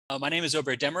My name is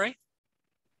Aubert.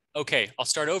 Okay, I'll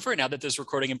start over now that there's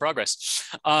recording in progress.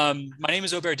 My name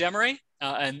is Aubert,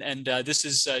 and this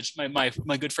is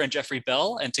my good friend Jeffrey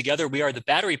Bell, and together we are the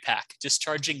Battery Pack,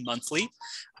 discharging monthly.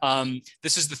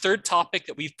 This is the third topic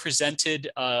that we've presented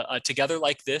together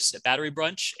like this at Battery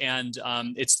Brunch, and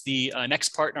it's the next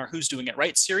part in our Who's Doing It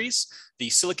Right series, the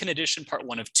Silicon Edition, part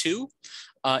 1 of 2.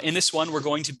 In this one, we're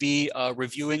going to be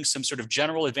reviewing some sort of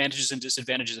general advantages and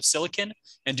disadvantages of silicon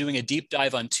and doing a deep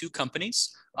dive on 2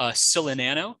 companies,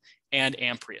 SilaNano and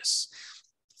Amprius.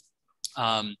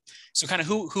 So kind of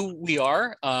who we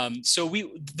are.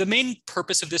 The main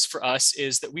purpose of this for us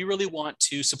is that we really want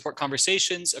to support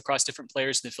conversations across different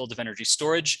players in the field of energy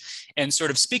storage and sort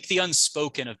of speak the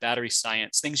unspoken of battery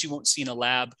science, things you won't see in a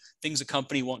lab, things a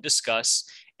company won't discuss.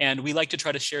 And we like to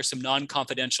try to share some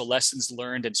non-confidential lessons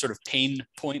learned and sort of pain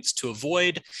points to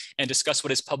avoid and discuss what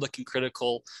is public and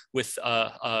critical with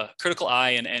a critical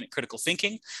eye and critical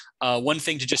thinking. One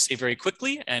thing to just say very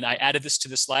quickly, and I added this to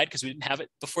the slide because we didn't have it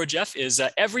before, Jeff, is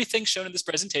everything shown in this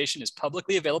presentation is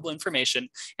publicly available information,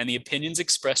 and the opinions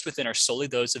expressed within are solely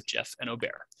those of Jeff and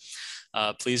Aubert.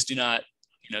 Please do not,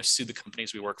 sue the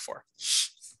companies we work for.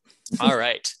 All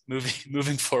right,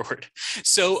 moving forward.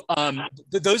 So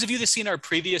those of you that have seen our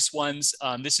previous ones,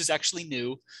 this is actually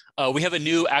new. We have a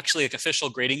new official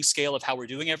grading scale of how we're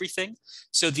doing everything.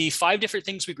 So the 5 different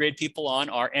things we grade people on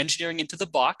are engineering into the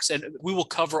box, and we will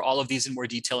cover all of these in more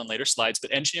detail in later slides,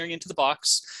 but engineering into the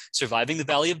box, surviving the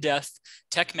valley of death,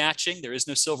 tech matching, there is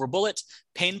no silver bullet,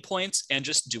 pain points, and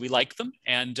just do we like them?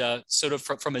 And sort of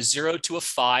from a 0 to a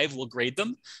 5, we'll grade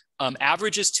them.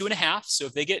 Average is 2.5. So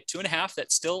if they get 2.5,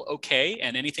 that's still okay.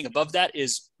 And anything above that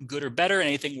is good or better. And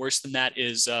anything worse than that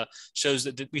is shows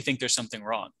that we think there's something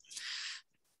wrong.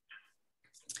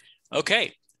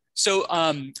 Okay. So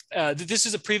this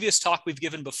is a previous talk we've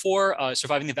given before,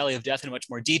 Surviving the Valley of Death, in much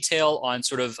more detail on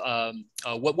sort of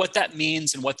what that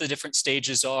means and what the different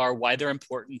stages are, why they're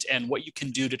important, and what you can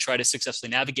do to try to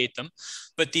successfully navigate them.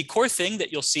 But the core thing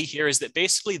that you'll see here is that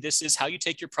basically this is how you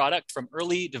take your product from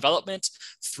early development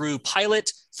through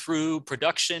pilot, through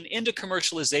production, into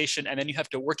commercialization, and then you have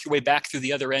to work your way back through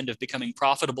the other end of becoming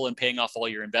profitable and paying off all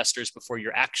your investors before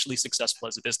you're actually successful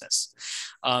as a business.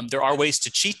 There are ways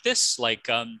to cheat this, like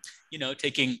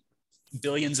taking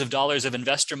billions of dollars of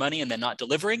investor money and then not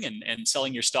delivering and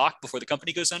selling your stock before the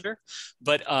company goes under.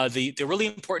 But the really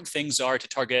important things are to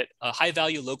target high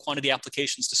value, low quantity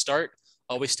applications to start,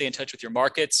 always stay in touch with your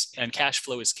markets, and cash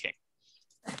flow is king.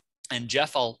 And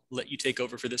Jeff, I'll let you take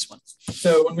over for this one.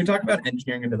 So when we talk about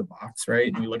engineering into the box,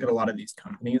 right, and we look at a lot of these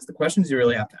companies, the questions you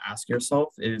really have to ask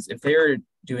yourself is if they're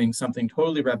doing something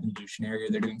totally revolutionary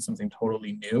or they're doing something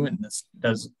totally new, and this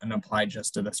doesn't apply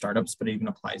just to the startups, but even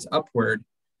applies upward,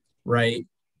 right,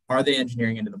 are they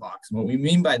engineering into the box? And what we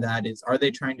mean by that is, are they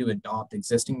trying to adopt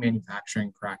existing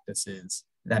manufacturing practices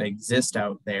that exist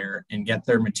out there and get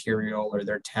their material or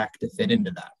their tech to fit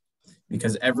into that?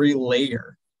 Because every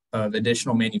layer of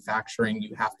additional manufacturing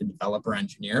you have to develop or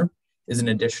engineer is an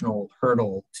additional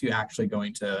hurdle to actually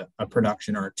going to a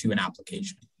production or to an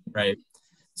application, right?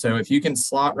 So if you can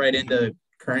slot right into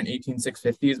current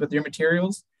 18650s with your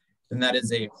materials, then that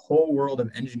is a whole world of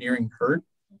engineering hurt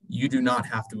you do not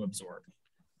have to absorb,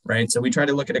 right? So we try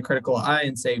to look at a critical eye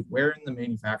and say, where in the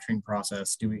manufacturing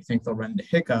process do we think they'll run into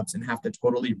hiccups and have to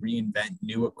totally reinvent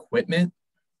new equipment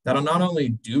that'll not only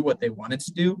do what they want it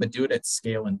to do, but do it at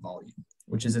scale and volume,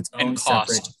 which is its own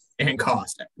separate, and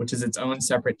cost, which is its own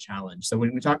separate challenge. So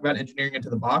when we talk about engineering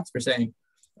into the box, we're saying,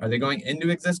 are they going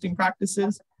into existing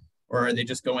practices or are they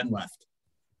just going left?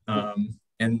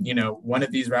 And one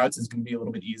of these routes is going to be a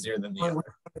little bit easier than the other.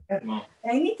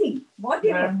 Anything,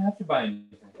 whatever. I don't have to buy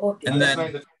anything. Okay. And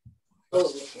then,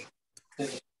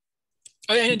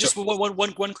 and just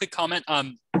one quick comment.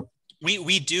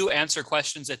 We do answer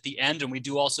questions at the end, and we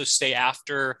do also stay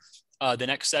after the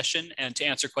next session and to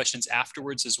answer questions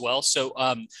afterwards as well. So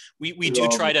we do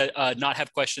try to not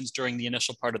have questions during the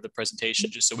initial part of the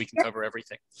presentation, just so we can cover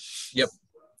everything. Yep.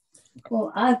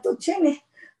 Well, I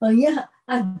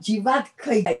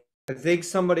think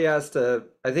somebody has to,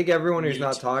 I think everyone who's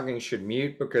not talking should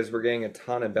mute because we're getting a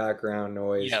ton of background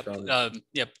noise. Yeah, from...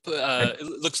 it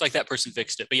looks like that person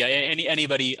fixed it. But yeah,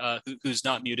 anybody who's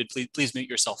not muted, please mute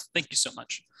yourself. Thank you so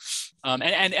much.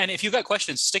 And if you've got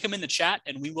questions, stick them in the chat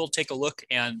and we will take a look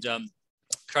and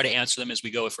try to answer them as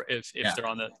we go if they're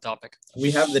on the topic.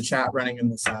 We have the chat running on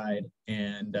the side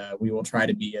and we will try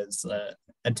to be as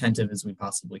attentive as we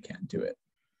possibly can to it.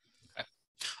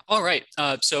 All right,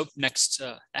 so next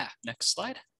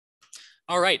slide.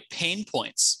 All right, pain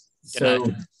points.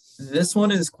 So this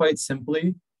one is quite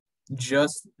simply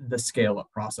just the scale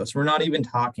up process. We're not even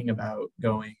talking about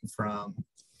going from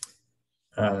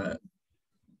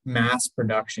mass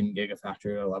production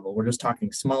gigafactory level. We're just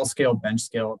talking small scale, bench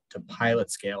scale to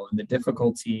pilot scale, and the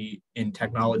difficulty in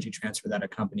technology transfer that a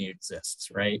company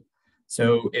exists, right?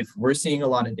 So if we're seeing a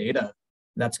lot of data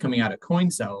that's coming out of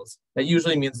coin cells, that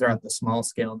usually means they're at the small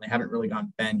scale and they haven't really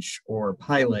gone bench or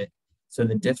pilot. So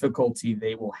the difficulty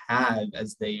they will have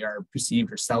as they are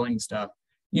perceived or selling stuff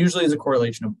usually is a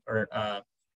correlation of, or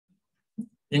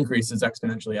increases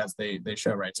exponentially as they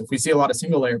show, right? So if we see a lot of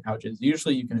single layer pouches,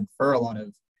 usually you can infer a lot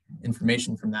of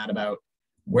information from that about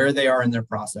where they are in their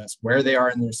process, where they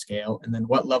are in their scale, and then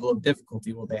what level of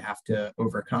difficulty will they have to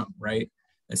overcome, right?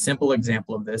 A simple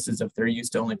example of this is if they're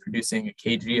used to only producing a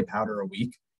kg of powder a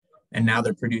week, and now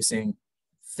they're producing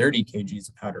 30 kgs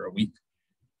of powder a week,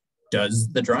 does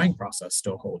the drying process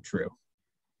still hold true?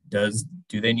 Do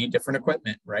they need different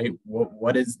equipment, right?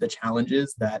 What is the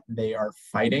challenges that they are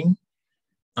fighting?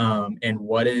 And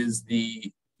what is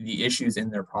the issues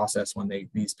in their process when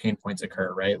these pain points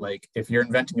occur, right? Like if you're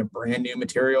inventing a brand new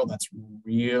material that's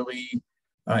really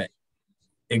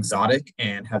exotic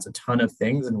and has a ton of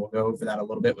things, and we'll go over that a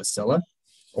little bit with Scylla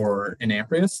or an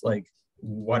Amprius, like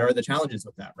what are the challenges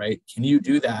with that, right? Can you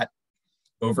do that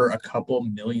over a couple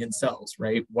million cells,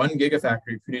 right? One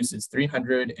gigafactory produces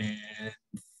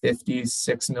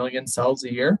 356 million cells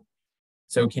a year.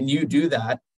 So can you do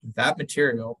that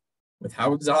material with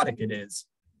how exotic it is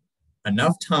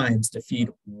enough times to feed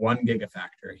one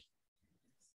gigafactory?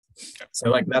 So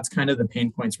like that's kind of the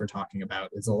pain points we're talking about.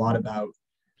 Is a lot about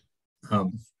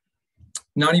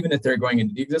not even if they're going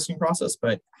into the existing process,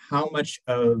 but how much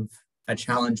of a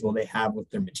challenge will they have with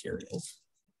their materials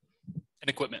and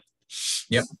equipment.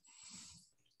 Yep.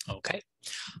 Okay.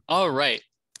 All right.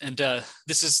 And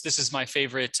this is my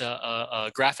favorite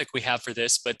graphic we have for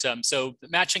this. But so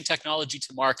matching technology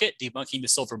to market, debunking the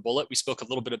silver bullet. We spoke a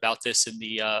little bit about this in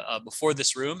the before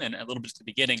this room and a little bit at the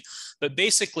beginning. But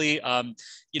basically,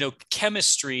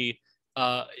 chemistry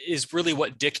is really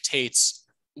what dictates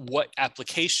what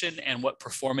application and what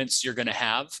performance you're going to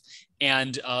have.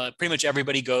 And pretty much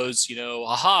everybody goes,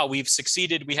 aha, we've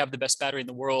succeeded. We have the best battery in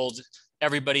the world.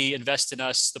 Everybody invest in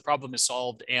us, the problem is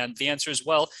solved. And the answer is,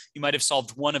 well, you might have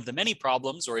solved one of the many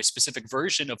problems or a specific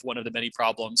version of one of the many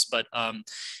problems, but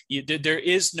there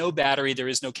is no battery, there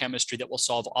is no chemistry that will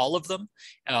solve all of them,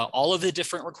 all of the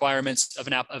different requirements of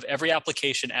every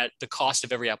application at the cost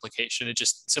of every application. It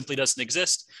just simply doesn't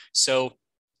exist. So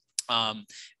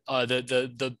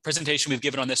the presentation we've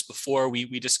given on this before,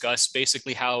 we discussed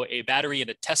basically how a battery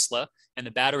in a Tesla and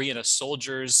the battery in a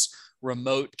soldier's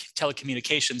remote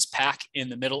telecommunications pack in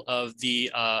the middle of the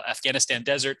Afghanistan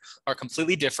desert are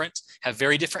completely different, have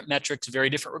very different metrics, very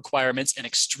different requirements, and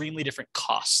extremely different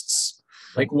costs.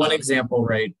 Like one example,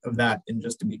 right, of that, and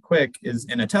just to be quick, is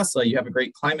in a Tesla, you have a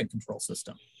great climate control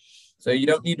system. So you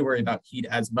don't need to worry about heat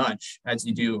as much as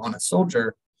you do on a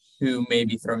soldier who may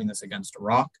be throwing this against a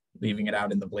rock, leaving it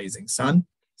out in the blazing sun.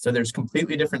 So there's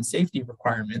completely different safety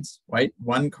requirements, right?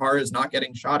 One car is not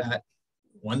getting shot at,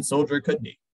 one soldier could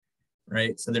be.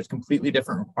 Right? So there's completely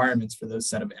different requirements for those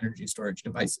set of energy storage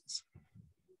devices.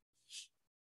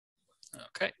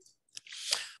 Okay.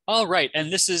 All right,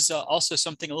 and this is also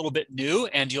something a little bit new,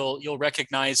 and you'll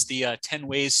recognize the 10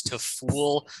 ways to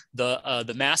fool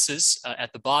the masses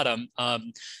at the bottom.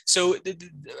 So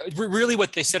really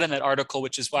what they said in that article,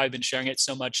 which is why I've been sharing it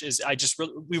so much, is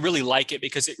we really like it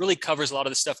because it really covers a lot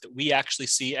of the stuff that we actually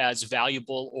see as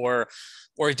valuable or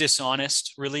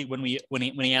dishonest, really, when we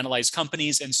analyze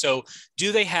companies. And so,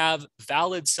 do they have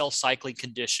valid cell cycling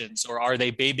conditions, or are they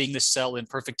babying the cell in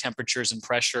perfect temperatures and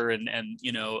pressure and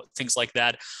things like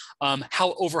that?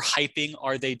 How overhyping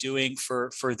are they doing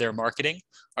for their marketing?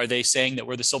 Are they saying that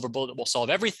we're the silver bullet that will solve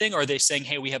everything? Or are they saying,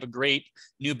 hey, we have a great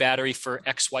new battery for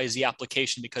XYZ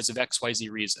application because of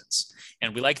XYZ reasons?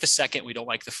 And we like the second, we don't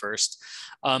like the first.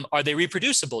 Are they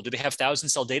reproducible? Do they have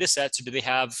 1,000-cell data sets, or do they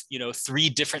have 3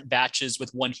 different batches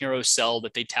with one hero cell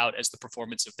that they tout as the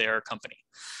performance of their company?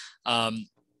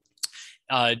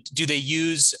 Do they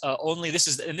use only, this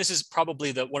is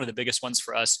probably one of the biggest ones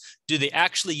for us, do they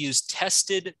actually use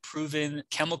tested, proven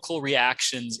chemical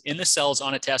reactions in the cells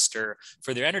on a tester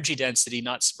for their energy density,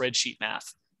 not spreadsheet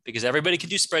math? Because everybody can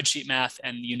do spreadsheet math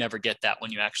and you never get that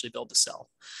when you actually build the cell.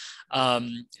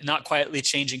 Not quietly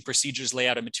changing procedures,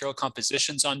 layout, and material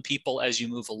compositions on people as you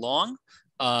move along,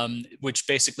 which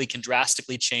basically can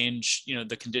drastically change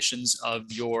the conditions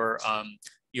of your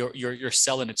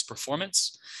cell and its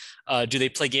performance. Do they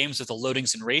play games with the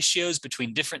loadings and ratios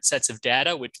between different sets of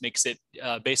data, which makes it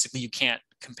basically you can't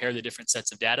compare the different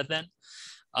sets of data then?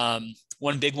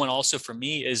 One big one also for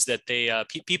me is that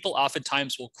people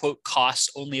oftentimes will quote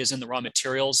cost only as in the raw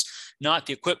materials, not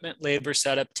the equipment, labor,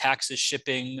 setup, taxes,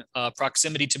 shipping,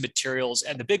 proximity to materials,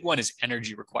 and the big one is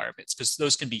energy requirements, because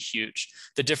those can be huge.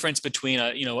 The difference between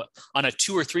on a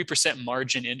 2 or 3%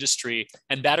 margin industry,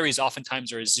 and batteries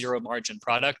oftentimes are a zero margin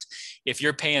product. If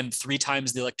you're paying 3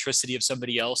 times the electricity of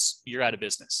somebody else, you're out of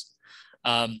business.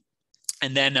 And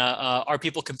then are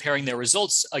people comparing their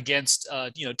results against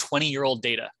 20-year-old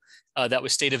data that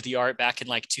was state of the art back in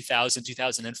like 2000,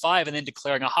 2005, and then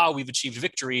declaring, aha, we've achieved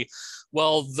victory.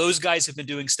 Well, those guys have been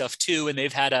doing stuff too, and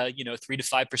they've had a 3 to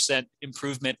 5%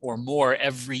 improvement or more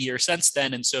every year since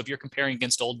then. And so if you're comparing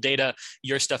against old data,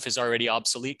 your stuff is already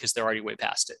obsolete because they're already way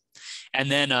past it.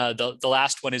 And then the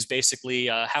last one is basically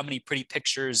how many pretty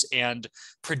pictures and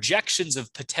projections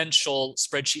of potential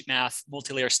spreadsheet math,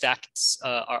 multi-layer stacks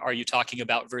are you talking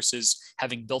about versus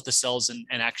having built the cells and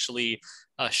actually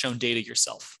shown data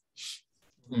yourself.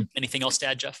 Anything else to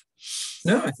add, Jeff?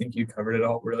 No, I think you covered it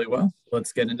all really well.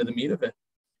 Let's get into the meat of it.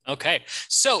 Okay,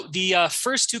 so the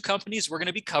first 2 companies we're going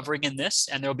to be covering in this,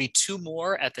 and there'll be 2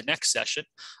 more at the next session.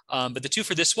 But the 2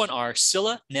 for this one are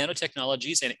SilaNano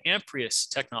Technologies and Amprius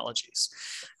Technologies.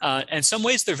 In some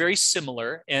ways, they're very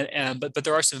similar, but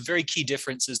there are some very key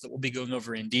differences that we'll be going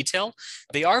over in detail.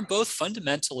 They are both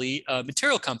fundamentally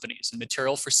material companies, and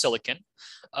material for silicon.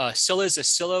 Sila is a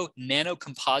SilaNano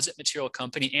composite material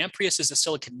company. Amprius is a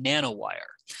silicon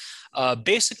nanowire.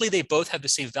 Basically, they both have the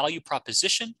same value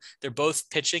proposition. They're both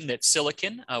pitching that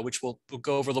silicon, which we'll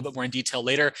go over a little bit more in detail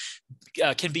later,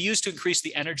 can be used to increase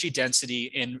the energy density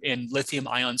in lithium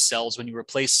ion cells when you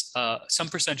replace some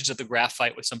percentage of the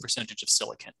graphite with some percentage of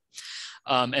silicon.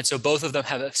 And so both of them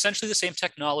have essentially the same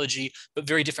technology, but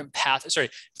very different path. Sorry,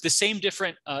 the same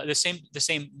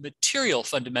material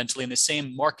fundamentally, and the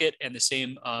same market and the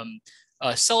same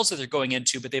cells that they're going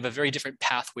into, but they have a very different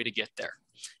pathway to get there.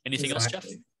 Anything else, Jeff?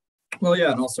 Well,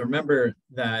 yeah, and also remember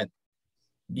that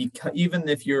even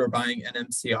if you're buying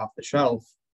NMC off the shelf,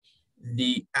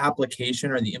 the application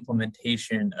or the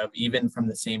implementation of even from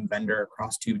the same vendor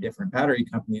across 2 different battery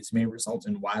companies may result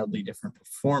in wildly different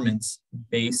performance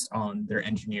based on their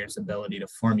engineers' ability to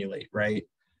formulate, right?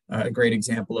 A great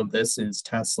example of this is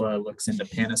Tesla looks into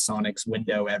Panasonic's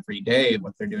window every day,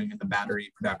 what they're doing in the battery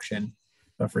production.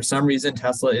 But for some reason,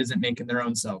 Tesla isn't making their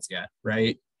own cells yet,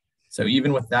 right? So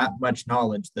even with that much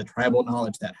knowledge, the tribal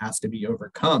knowledge that has to be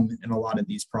overcome in a lot of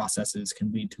these processes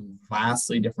can lead to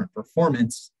vastly different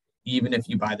performance, even if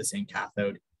you buy the same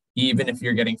cathode, even if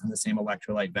you're getting from the same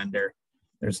electrolyte vendor.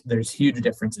 There's huge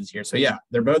differences here. So yeah,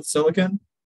 they're both silicon,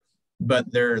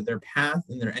 but their path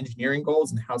and their engineering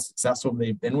goals and how successful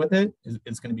they've been with it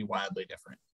is going to be wildly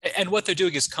different. And what they're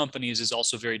doing as companies is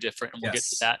also very different, and we'll get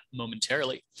to that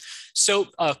momentarily. So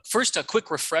first, a quick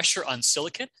refresher on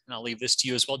silicon, and I'll leave this to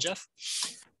you as well, Jeff.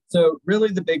 So really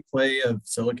the big play of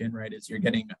silicon, right, is you're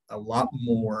getting a lot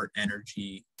more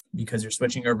energy because you're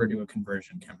switching over to a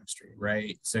conversion chemistry,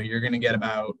 right? So you're going to get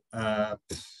about,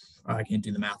 I can't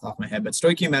do the math off my head, but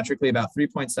stoichiometrically about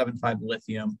 3.75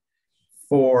 lithium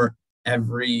for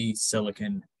every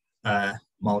silicon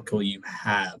molecule you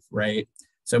have, right?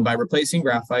 So by replacing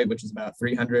graphite, which is about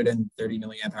 330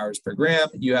 milliamp hours per gram,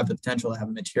 you have the potential to have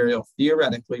a material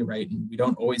theoretically, right? And we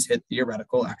don't always hit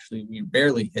theoretical. Actually, we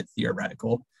rarely hit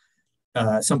theoretical.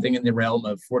 Something in the realm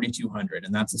of 4,200.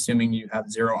 And that's assuming you have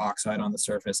 0 oxide on the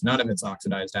surface. None of it's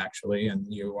oxidized, actually. And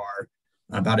you are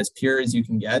about as pure as you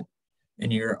can get.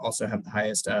 And you also have the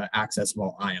highest access of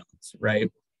all ions,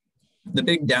 right? The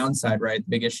big downside, right? The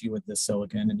big issue with this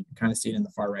silicon, and you can kind of see it in the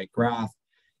far right graph,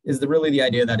 is really the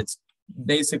idea that it's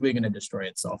basically going to destroy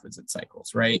itself as it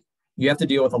cycles, right? You have to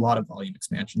deal with a lot of volume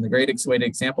expansion. The greatest way to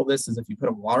example this is if you put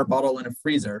a water bottle in a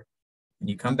freezer and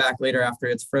you come back later after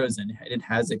it's frozen, it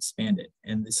has expanded.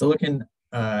 And the silicon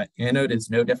anode is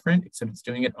no different, except it's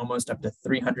doing it almost up to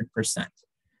 300%,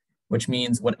 which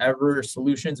means whatever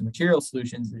solutions and material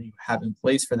solutions that you have in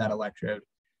place for that electrode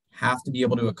have to be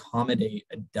able to accommodate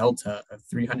a delta of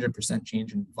 300%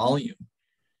 change in volume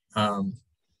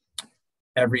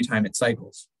every time it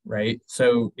cycles, right?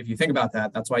 So if you think about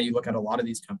that, that's why you look at a lot of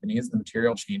these companies, the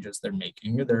material changes they're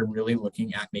making, they're really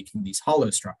looking at making these hollow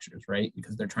structures, right?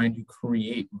 Because they're trying to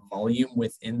create volume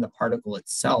within the particle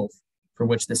itself for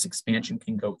which this expansion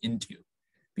can go into.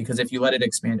 Because if you let it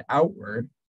expand outward,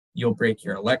 you'll break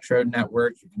your electrode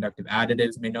network, your conductive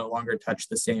additives may no longer touch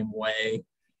the same way.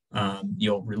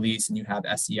 You'll release and you have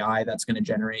SEI that's going to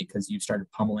generate because you've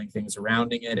started pummeling things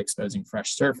surrounding it, exposing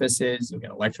fresh surfaces. You'll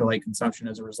get electrolyte consumption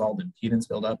as a result, impedance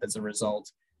buildup as a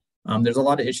result. There's a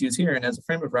lot of issues here. And as a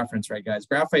frame of reference, right, guys,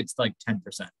 graphite's like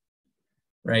 10%,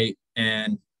 right?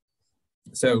 And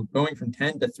So going from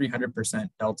 10 to 300%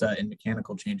 delta in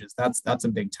mechanical changes, that's a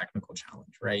big technical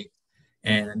challenge, right?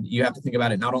 And you have to think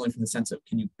about it not only from the sense of,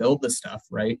 can you build the stuff,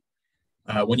 right?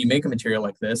 When you make a material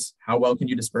like this, how well can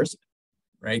you disperse it,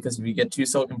 right? Because if you get two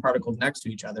silicon particles next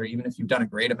to each other, even if you've done a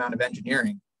great amount of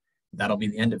engineering, that'll be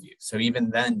the end of you. So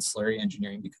even then, slurry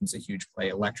engineering becomes a huge play.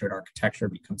 Electrode architecture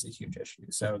becomes a huge issue.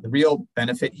 So the real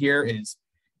benefit here is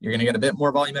you're going to get a bit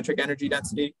more volumetric energy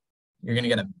density. You're going to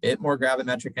get a bit more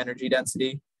gravimetric energy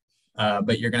density,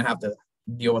 but you're going to have to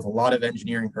deal with a lot of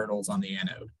engineering hurdles on the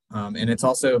anode. And it's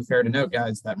also fair to note,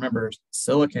 guys, that remember,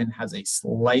 silicon has a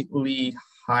slightly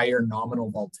higher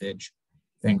nominal voltage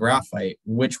than graphite,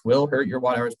 which will hurt your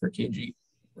watt hours per kg,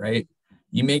 right?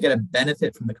 You may get a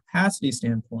benefit from the capacity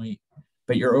standpoint,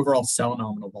 but your overall cell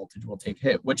nominal voltage will take a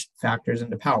hit, which factors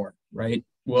into power, right?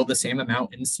 Will the same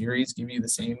amount in series give you the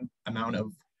same amount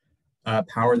of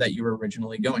power that you were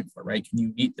originally going for, right? Can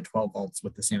you meet the 12 volts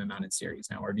with the same amount in series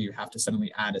now, or do you have to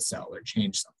suddenly add a cell or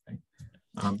change something?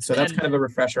 So that's kind of a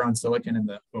refresher on silicon and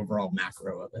the overall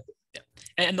macro of it. Yeah.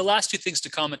 And the last two things to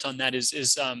comment on that is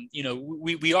you know,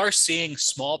 we are seeing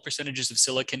small percentages of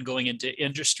silicon going into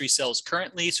industry cells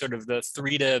currently. Sort of the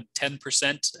 3 to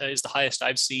 10% is the highest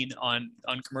I've seen on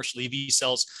commercial EV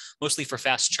cells, mostly for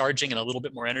fast charging and a little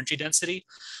bit more energy density.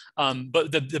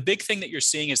 But the big thing that you're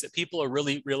seeing is that people are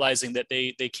really realizing that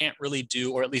they can't really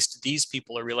do, or at least these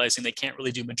people are realizing they can't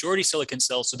really do majority silicon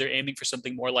cells. So they're aiming for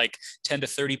something more like 10 to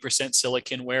 30%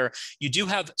 silicon, where you do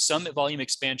have some volume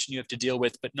expansion you have to deal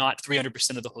with, but not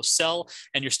 300% of the whole cell,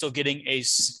 and you're still getting a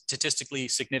statistically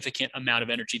significant amount of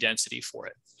energy density for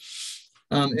it.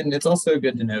 And it's also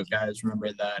good to note, guys, remember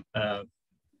that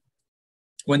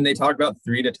when they talk about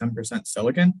 3 to 10%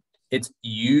 silicon, it's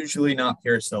usually not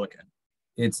pure silicon.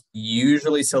 It's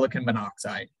usually silicon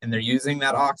monoxide, and they're using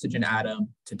that oxygen atom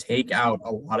to take out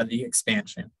a lot of the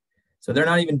expansion. So they're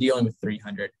not even dealing with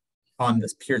 300 on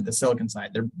the silicon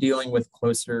side. They're dealing with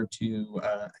closer to,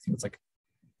 I think it's like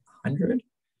 100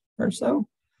 or so.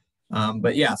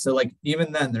 But yeah, so like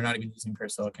even then, they're not even using pure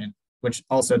silicon, which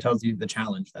also tells you the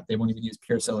challenge that they won't even use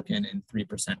pure silicon in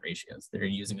 3% ratios. They're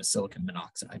using a silicon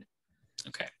monoxide.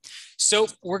 Okay, so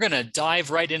we're going to dive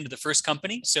right into the first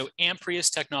company. So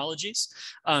Amprius Technologies.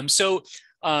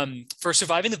 For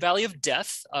surviving the Valley of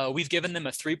Death, we've given them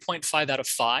a 3.5 out of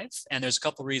 5, and there's a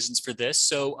couple reasons for this.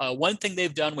 So one thing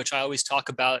they've done, which I always talk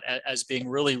about as being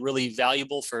really, really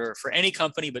valuable for any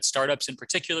company, but startups in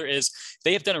particular, is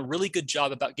they have done a really good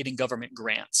job about getting government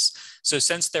grants. So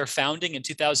since their founding in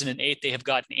 2008, they have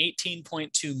gotten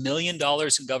 $18.2 million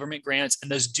in government grants, and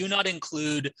those do not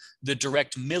include the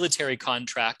direct military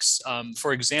contracts.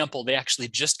 For example, they actually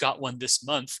just got one this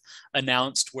month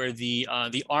announced where the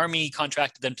Army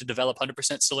contracted them to develop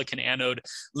 100% silicon anode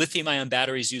lithium-ion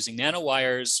batteries using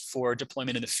nanowires for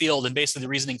deployment in the field. And basically the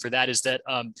reasoning for that is that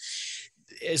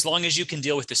as long as you can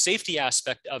deal with the safety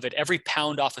aspect of it, every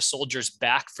pound off a soldier's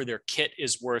back for their kit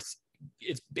is worth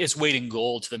it's weight in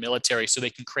gold to the military, so they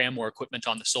can cram more equipment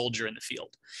on the soldier in the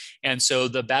field. And so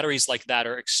the batteries like that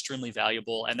are extremely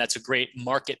valuable, and that's a great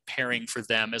market pairing for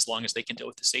them as long as they can deal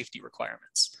with the safety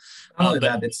requirements. Not only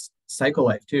that, it's cycle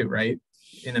life too, right?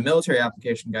 In a military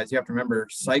application, guys, you have to remember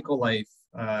cycle life.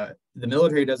 The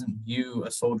military doesn't view a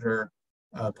soldier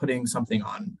putting something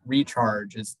on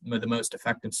recharge is the most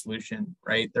effective solution,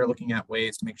 right? They're looking at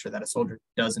ways to make sure that a soldier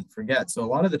doesn't forget. So a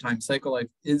lot of the time, cycle life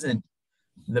isn't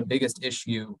the biggest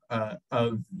issue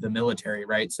of the military,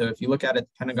 right? So if you look at it,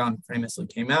 the Pentagon famously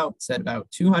came out, said about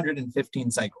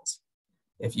 215 cycles.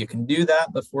 If you can do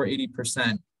that before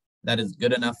 80%, that is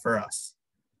good enough for us.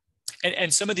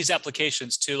 And some of these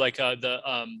applications too, like the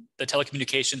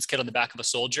telecommunications kit on the back of a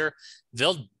soldier,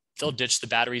 they'll ditch the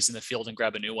batteries in the field and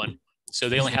grab a new one. So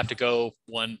they only have to go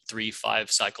 1, 3,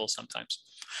 5 cycles sometimes.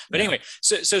 But anyway,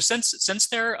 so since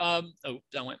they're I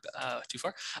went too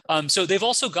far. So they've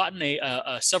also gotten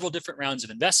several different rounds of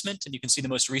investment, and you can see the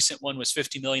most recent one was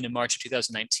 50 million in March of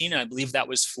 2019, and I believe that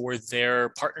was for their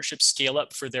partnership scale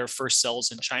up for their first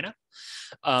cells in China.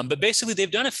 But basically,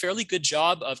 they've done a fairly good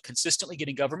job of consistently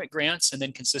getting government grants and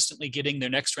then consistently getting their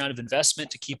next round of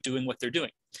investment to keep doing what they're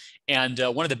doing. And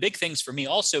one of the big things for me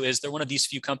also is they're one of these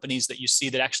few companies that you see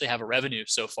that actually have a revenue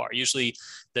so far. Usually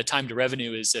the time to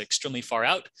revenue is extremely far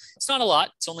out. It's not a lot.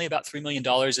 It's only about $3 million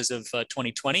as of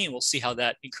 2020, and we'll see how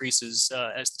that increases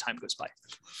as the time goes by.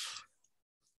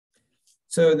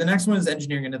 So the next one is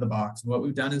engineering into the box. And what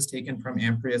we've done is taken from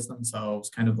Amprius themselves,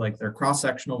 kind of like their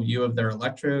cross-sectional view of their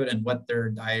electrode and what their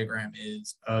diagram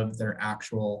is of their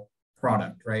actual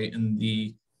product, right? And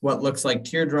what looks like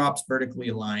teardrops vertically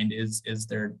aligned is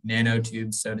their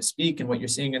nanotubes, so to speak. And what you're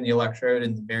seeing in the electrode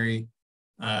in the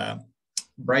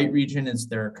bright region is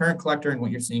their current collector, and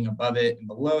what you're seeing above it and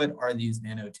below it are these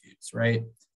nanotubes, right?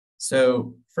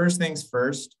 So first things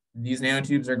first, these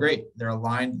nanotubes are great. They're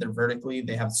aligned, they're vertically,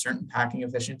 they have certain packing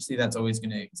efficiency that's always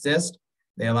going to exist.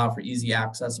 They allow for easy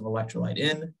access of electrolyte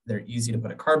in. They're easy to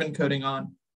put a carbon coating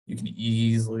on. You can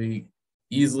easily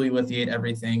lithiate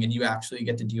everything, and you actually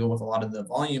get to deal with a lot of the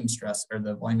volume stress or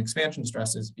the volume expansion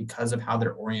stresses because of how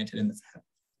they're oriented in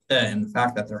the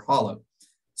fact that they're hollow.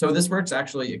 So this works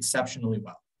actually exceptionally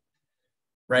well,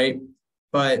 right?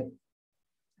 But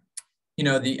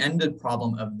the ended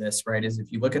problem of this, right, is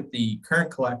if you look at the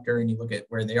current collector and you look at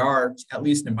where they are, at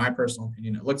least in my personal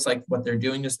opinion, it looks like what they're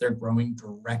doing is they're growing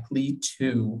directly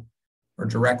to or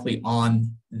directly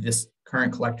on this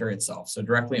current collector itself. So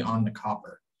directly on the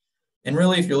copper. And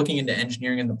really, if you're looking into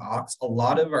engineering in the box, a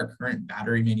lot of our current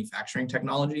battery manufacturing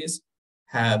technologies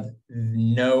have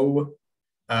no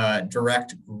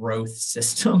direct growth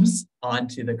systems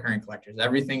onto the current collectors.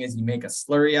 Everything is you make a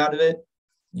slurry out of it,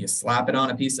 you slap it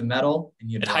on a piece of metal, and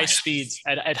you at high speeds,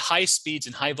 at high speeds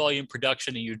and high volume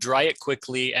production, and you dry it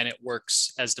quickly, and it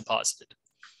works as deposited.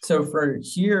 So for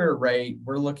here, right,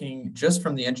 we're looking just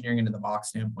from the engineering into the box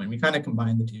standpoint. We kind of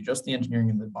combine the two, just the engineering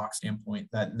into the box standpoint,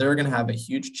 that they're going to have a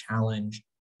huge challenge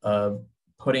of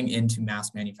putting into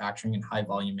mass manufacturing and high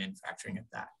volume manufacturing at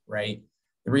that, right?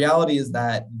 The reality is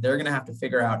that they're going to have to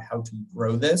figure out how to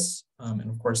grow this. And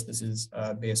of course, this is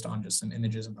based on just some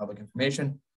images and public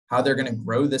information, how they're going to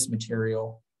grow this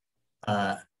material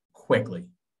quickly.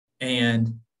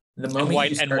 And the moment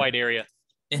wide area.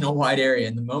 In a wide area.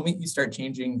 And the moment you start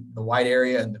changing the wide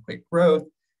area and the quick growth,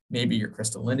 maybe your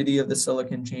crystallinity of the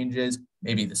silicon changes,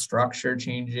 maybe the structure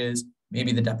changes,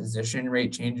 maybe the deposition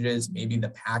rate changes, maybe the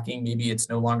packing, maybe it's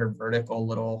no longer vertical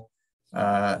little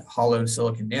hollow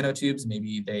silicon nanotubes.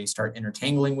 Maybe they start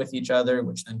intertangling with each other,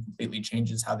 which then completely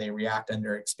changes how they react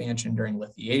under expansion during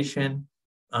lithiation.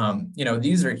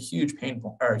 These are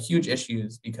huge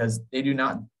issues because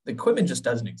the equipment just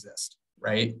doesn't exist,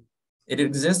 right? It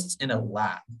exists in a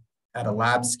lab at a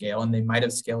lab scale, and they might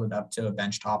have scaled it up to a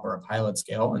benchtop or a pilot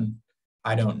scale. And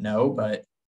I don't know, but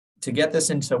to get this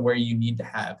into where you need to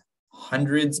have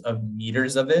hundreds of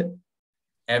meters of it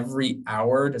every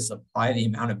hour to supply the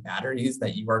amount of batteries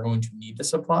that you are going to need to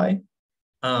supply,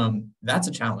 that's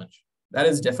a challenge. That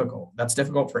is difficult. That's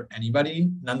difficult for anybody.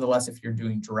 Nonetheless, if you're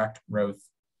doing direct growth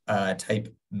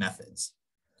type methods,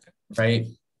 right?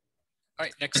 All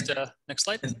right, next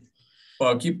slide.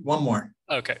 Well, keep one more.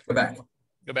 Okay. Go back.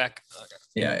 Okay.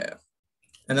 Yeah.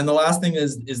 And then the last thing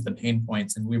is the pain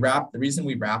points. And the reason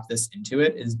we wrap this into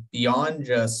it is beyond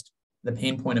just the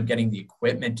pain point of getting the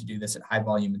equipment to do this at high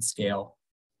volume and scale.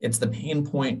 It's the pain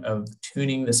point of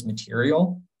tuning this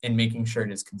material and making sure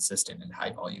it is consistent in high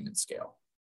volume and scale.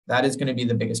 That is going to be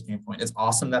the biggest pain point. It's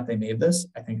awesome that they made this.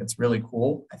 I think it's really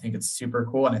cool. I think it's super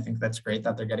cool. And I think that's great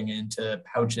that they're getting it into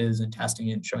pouches and testing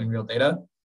it and showing real data.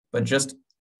 But just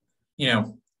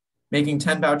making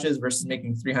 10 pouches versus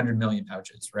making 300 million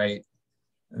pouches, right?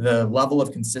 The level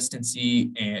of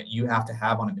consistency you have to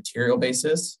have on a material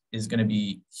basis is going to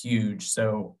be huge.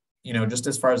 So, just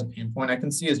as far as a pain point I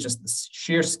can see is just the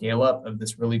sheer scale up of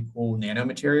this really cool nano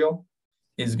material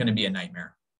is going to be a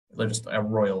nightmare. Just a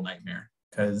royal nightmare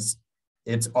because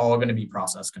it's all going to be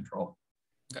process control.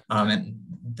 And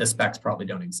the specs probably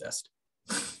don't exist.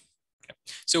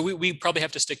 So we probably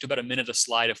have to stick to about a minute a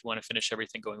slide if we want to finish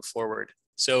everything going forward.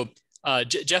 So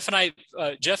Jeff and I,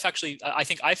 Jeff actually, I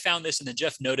think I found this and then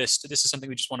Jeff noticed, this is something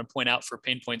we just want to point out for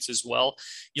pain points as well.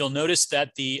 You'll notice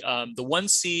that the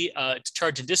 1C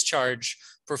charge and discharge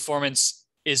performance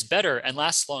is better and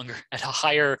lasts longer at a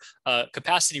higher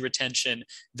capacity retention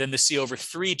than the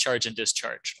C/3 charge and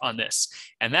discharge on this.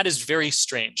 And that is very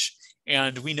strange.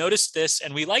 And we noticed this,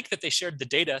 and we like that they shared the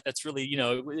data. That's really,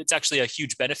 it's actually a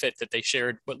huge benefit that they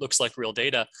shared what looks like real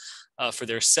data for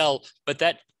their cell. But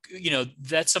that,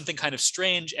 that's something kind of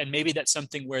strange. And maybe that's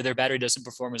something where their battery doesn't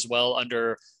perform as well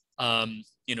under,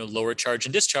 lower charge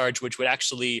and discharge, which would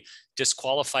actually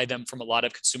disqualify them from a lot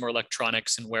of consumer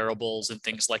electronics and wearables and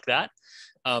things like that.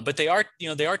 But they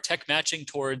are tech matching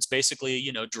towards basically,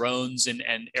 drones and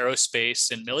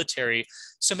aerospace and military.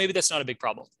 So maybe that's not a big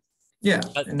problem. Yeah.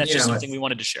 And that's just something we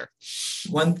wanted to share.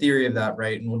 One theory of that,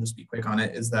 right, and we'll just be quick on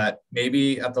it, is that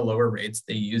maybe at the lower rates,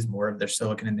 they use more of their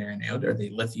silicon in their anode, or they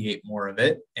lithiate more of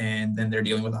it, and then they're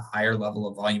dealing with a higher level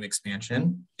of volume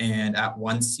expansion. And at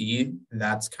 1C,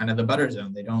 that's kind of the butter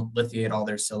zone. They don't lithiate all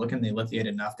their silicon. They lithiate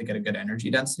enough to get a good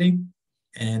energy density,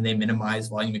 and they minimize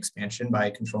volume expansion by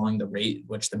controlling the rate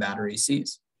which the battery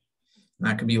sees. And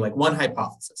that could be like one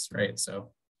hypothesis, right?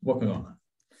 So what can go on?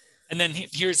 And then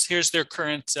here's their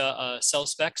current cell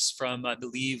specs from, I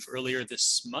believe, earlier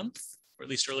this month, or at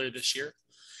least earlier this year.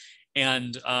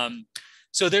 And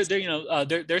so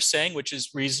they're saying, which is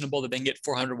reasonable, that they can get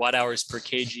 400 watt hours per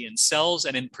kg in cells,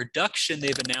 and in production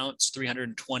they've announced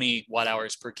 320 watt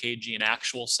hours per kg in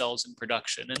actual cells in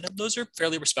production, and those are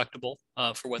fairly respectable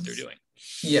for what they're doing.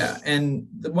 Yeah, and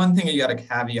the one thing you got to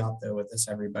caveat though with this,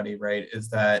 everybody, right, is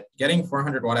that getting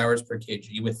 400 watt hours per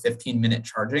kg with 15-minute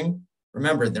charging.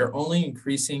 Remember, they're only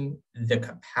increasing the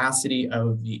capacity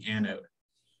of the anode.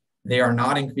 They are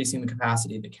not increasing the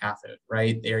capacity of the cathode,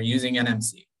 right? They are using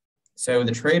NMC. So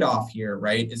the trade-off here,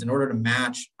 right, is in order to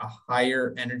match a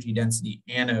higher energy density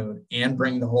anode and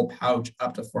bring the whole pouch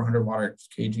up to 400 watt per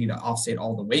kg to offset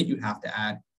all the weight you have to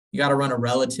add, you got to run a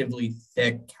relatively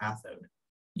thick cathode.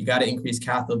 You got to increase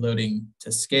cathode loading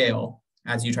to scale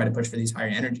as you try to push for these higher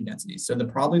energy densities. So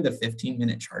probably the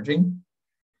 15-minute charging,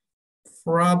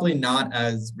 probably not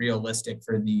as realistic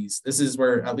for these. This is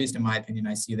where, at least in my opinion,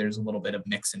 I see there's a little bit of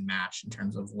mix and match in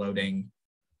terms of loading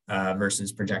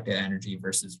versus projected energy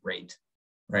versus rate,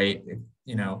 right?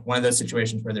 You know, one of those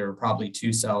situations where there were probably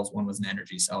two cells, one was an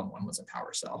energy cell and one was a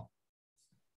power cell.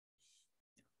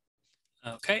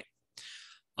 Okay,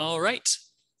 all right.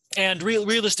 And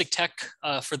realistic tech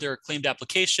for their claimed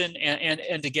application.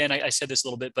 And again, I said this a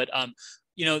little bit, but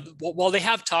you know, while they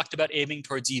have talked about aiming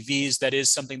towards EVs, that is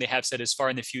something they have said is far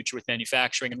in the future with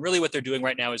manufacturing. And really what they're doing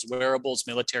right now is wearables,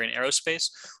 military, and aerospace,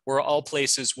 were all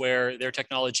places where their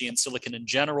technology and silicon in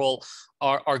general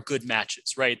are good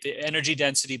matches, right? The energy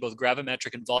density, both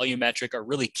gravimetric and volumetric, are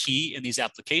really key in these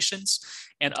applications,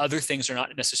 and other things are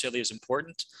not necessarily as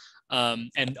important.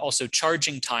 And also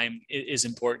charging time is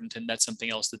important, and that's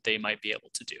something else that they might be able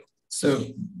to do. So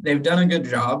they've done a good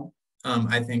job.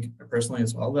 I think personally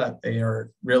as well, that they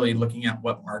are really looking at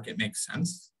what market makes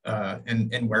sense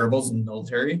in wearables and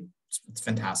military. It's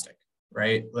fantastic,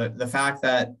 right? The fact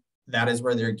that that is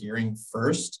where they're gearing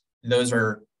first, those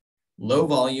are low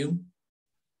volume,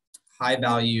 high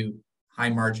value, high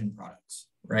margin products,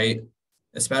 right?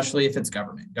 Especially if it's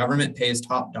government. Government pays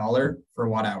top dollar for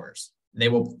watt hours. They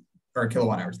will, or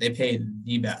kilowatt hours. They pay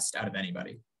the best out of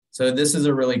anybody. So this is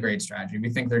a really great strategy. We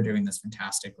think they're doing this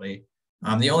fantastically.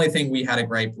 The only thing we had a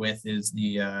gripe with is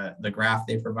the graph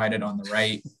they provided on the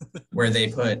right, where they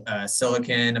put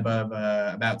silicon above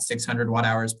about 600 watt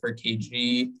hours per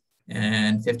kg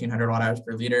and 1500 watt hours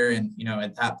per liter. And, you know,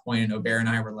 at that point, Aubert and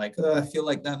I were like, oh, I feel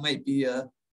like that might be a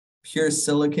pure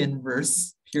silicon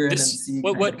versus pure NMC.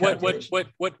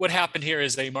 What happened here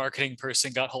is a marketing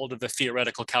person got hold of the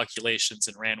theoretical calculations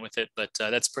and ran with it, but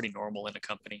that's pretty normal in a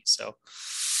company. So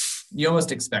you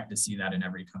almost expect to see that in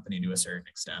every company to a certain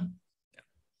extent.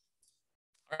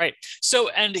 All right. So,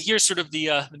 and here's sort of the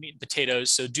meat and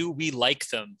potatoes. So do we like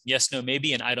them? Yes, no,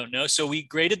 maybe, and I don't know. So we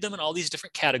graded them in all these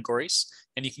different categories,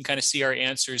 and you can kind of see our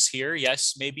answers here.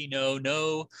 Yes, maybe, no,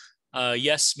 no.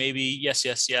 Yes, maybe, yes,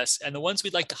 yes, yes. And the ones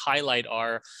we'd like to highlight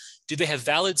are, do they have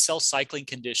valid cell cycling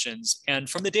conditions? And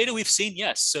from the data we've seen,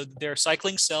 yes. So they're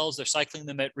cycling cells, they're cycling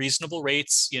them at reasonable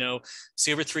rates, you know,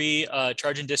 C/3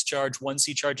 charge and discharge,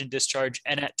 1C charge and discharge,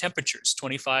 and at temperatures,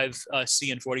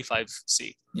 25C and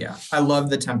 45C. Yeah, I love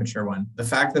the temperature one. The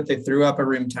fact that they threw up a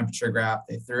room temperature graph,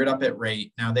 they threw it up at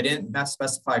rate. Now they didn't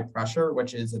specify pressure,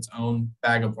 which is its own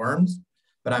bag of worms,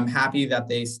 but I'm happy that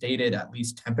they stated at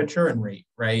least temperature and rate,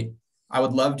 right? I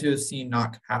would love to have seen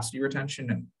not capacity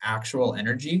retention and actual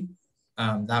energy.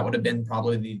 That would have been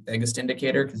probably the biggest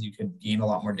indicator because you could gain a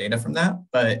lot more data from that.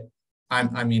 But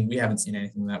I mean, we haven't seen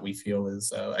anything that we feel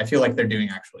is, I feel like they're doing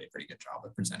actually a pretty good job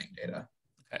of presenting data.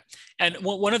 Okay. And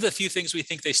one of the few things we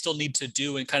think they still need to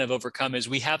do and kind of overcome is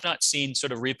we have not seen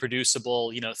sort of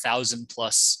reproducible, you know,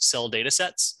 1,000+ cell data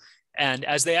sets. And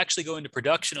as they actually go into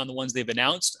production on the ones they've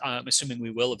announced, I'm assuming we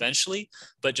will eventually,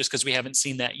 but just because we haven't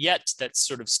seen that yet, that's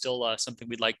sort of still something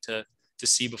we'd like to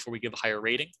see before we give a higher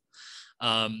rating.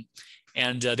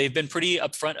 And they've been pretty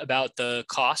upfront about the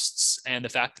costs and the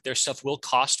fact that their stuff will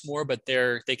cost more, but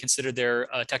they consider their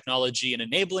technology an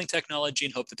enabling technology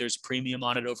and hope that there's a premium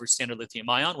on it over standard lithium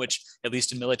ion, which at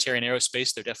least in military and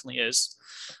aerospace, there definitely is.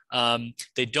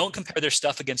 They don't compare their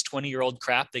stuff against 20-year-old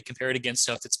crap. They compare it against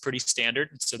stuff that's pretty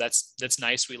standard. So that's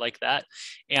nice. We like that.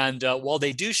 And while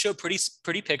they do show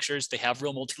pretty pictures, they have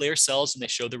real multi-layer cells and they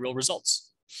show the real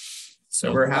results.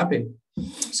 So we're happy.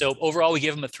 So overall, we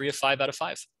give them a 3 of 5 out of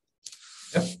 5.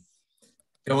 Yep.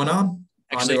 Going on.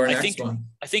 Actually, to our next one.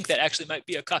 I think that actually might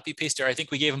be a copy paste error. I think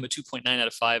we gave them a 2.9 out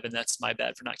of 5, and that's my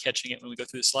bad for not catching it when we go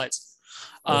through the slides.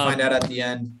 We'll find out at the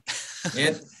end.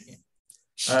 And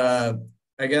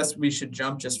I guess we should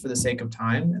jump just for the sake of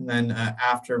time, and then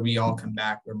after we all come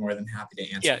back, we're more than happy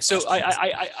to answer. Yeah, so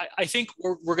I think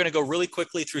we're going to go really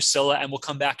quickly through Scylla, and we'll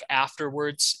come back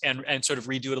afterwards and sort of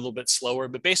redo it a little bit slower.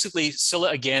 But basically, Scylla,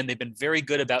 again, they've been very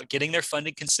good about getting their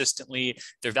funding consistently.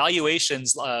 Their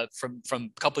valuations from a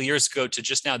couple of years ago to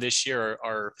just now this year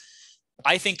are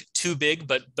I think too big,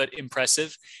 but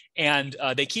impressive. And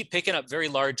they keep picking up very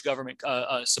large government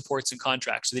supports and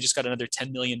contracts. So they just got another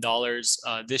 $10 million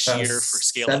this year for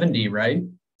scaling. 70, right?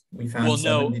 We found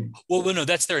 70. No,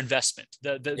 that's their investment.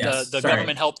 The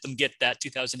government helped them get that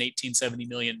 2018 70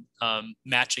 million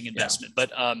matching investment. Yeah.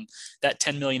 But that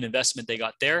 10 million investment they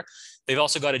got there. They've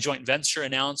also got a joint venture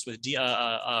announced with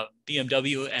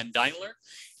BMW and Daimler.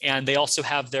 And they also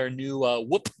have their new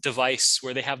Whoop device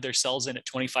where they have their cells in at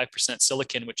 25%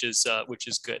 silicon, which is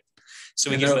good.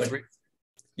 So we get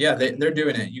they're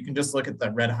doing it. You can just look at the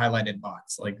red highlighted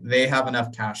box. Like they have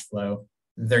enough cash flow.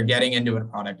 They're getting into a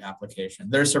product application.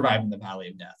 They're surviving the valley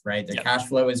of death, right? Their cash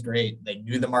flow is great. They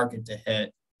knew the market to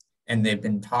hit, and they've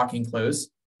been talking close.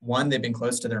 One, they've been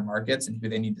close to their markets and who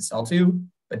they need to sell to.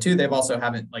 But two, they've also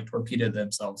haven't torpedoed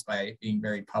themselves by being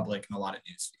very public in a lot of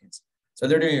news feeds. So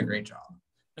they're doing a great job.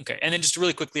 Okay. And then just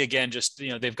really quickly, again,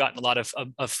 they've gotten a lot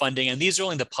of funding, and these are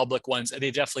only the public ones.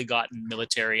 They've definitely gotten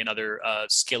military and other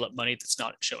scale up money that's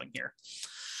not showing here.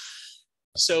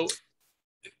 So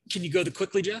can you go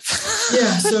quickly, Jeff?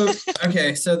 Yeah.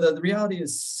 So the reality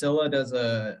is Scylla does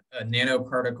a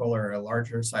nanoparticle or a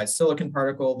larger size silicon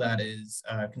particle that is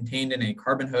contained in a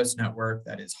carbon host network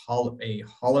that is a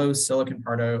hollow silicon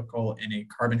particle in a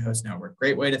carbon host network.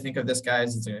 Great way to think of this,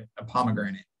 guys, is a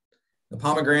pomegranate. The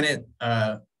pomegranate,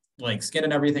 skin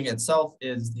and everything itself,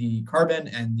 is the carbon,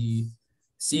 and the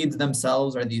seeds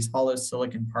themselves are these hollow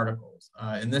silicon particles.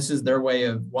 And this is their way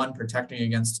of, one, protecting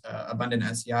against abundant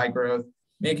SEI growth,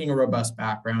 making a robust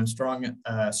background, strong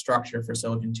structure for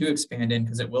silicon to expand in,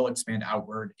 because it will expand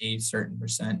outward a certain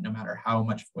percent, no matter how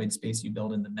much void space you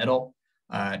build in the middle.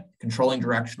 Controlling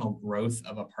directional growth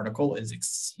of a particle is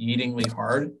exceedingly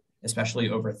hard, especially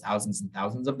over thousands and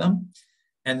thousands of them.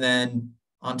 And then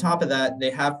on top of that, they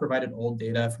have provided old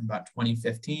data from about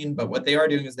 2015, but what they are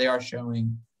doing is they are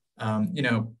showing,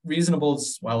 reasonable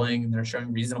swelling, and they're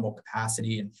showing reasonable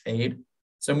capacity and fade.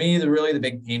 So the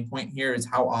big pain point here is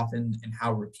how often and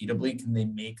how repeatably can they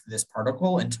make this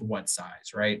particle into what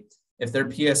size, right? If their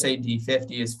PSA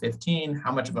D50 is 15,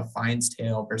 how much of a fines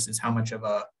tail versus how much of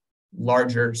a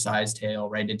larger size tail,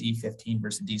 right? A D15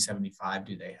 versus D75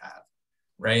 do they have,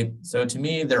 right? So to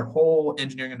me, their whole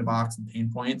engineering in the box and pain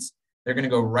points, they're going to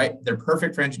go right. They're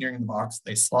perfect for engineering in the box.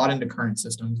 They slot into current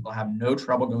systems. They'll have no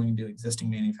trouble going into existing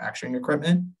manufacturing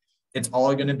equipment. It's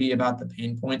all going to be about the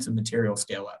pain points of material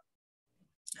scale up.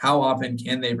 How often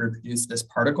can they reproduce this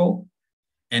particle?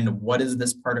 And what is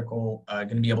this particle going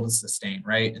to be able to sustain,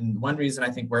 right? And one reason I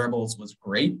think wearables was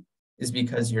great is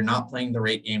because you're not playing the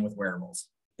rate game with wearables.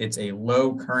 It's a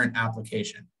low current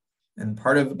application. And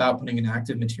part of about putting an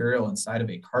active material inside of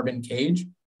a carbon cage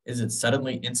is it's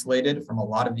suddenly insulated from a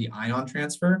lot of the ion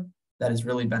transfer that is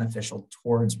really beneficial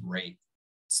towards rate.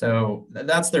 So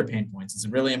that's their pain points. It's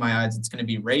really, in my eyes, it's going to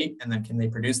be rate, and then can they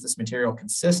produce this material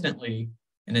consistently,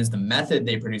 and is the method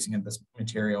they're producing of this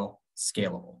material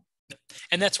scalable?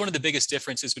 And that's one of the biggest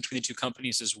differences between the two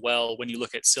companies as well, when you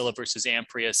look at Scylla versus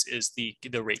Amprius, is the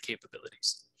rate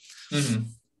capabilities. Mm-hmm.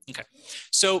 Okay.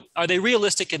 So are they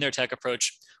realistic in their tech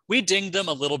approach? We dinged them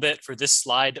a little bit for this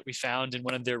slide that we found in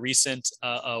one of their recent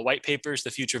white papers,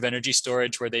 The Future of Energy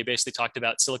Storage, where they basically talked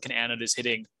about silicon anode is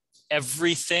hitting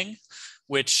everything,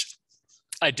 which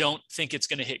I don't think it's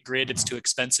going to hit grid. It's too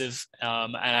expensive.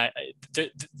 And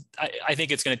I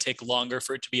think it's going to take longer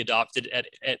for it to be adopted at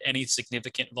any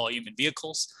significant volume in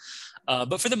vehicles.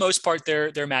 But for the most part,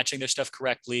 they're matching their stuff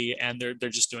correctly, and they're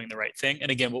just doing the right thing.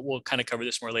 And again, we'll kind of cover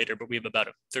this more later, but we have about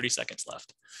 30 seconds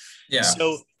left. Yeah.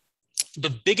 So the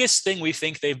biggest thing we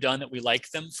think they've done that we like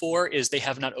them for is they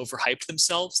have not overhyped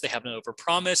themselves. They haven't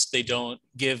overpromised. They don't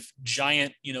give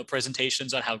giant,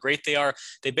 presentations on how great they are.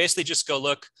 They basically just go,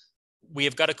 look, we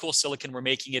have got a cool silicon. We're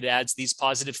making it. It adds these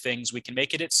positive things. We can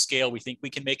make it at scale. We think we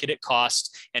can make it at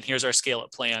cost. And here's our scale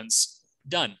up plans.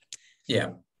 Done.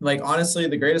 Yeah. Honestly,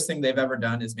 the greatest thing they've ever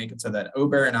done is make it so that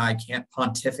Aubert and I can't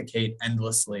pontificate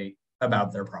endlessly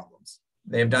about their problems.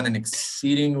 They've done an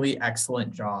exceedingly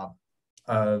excellent job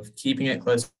of keeping it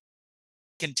close.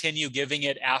 Continue giving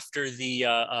it after the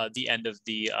end of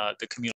the community.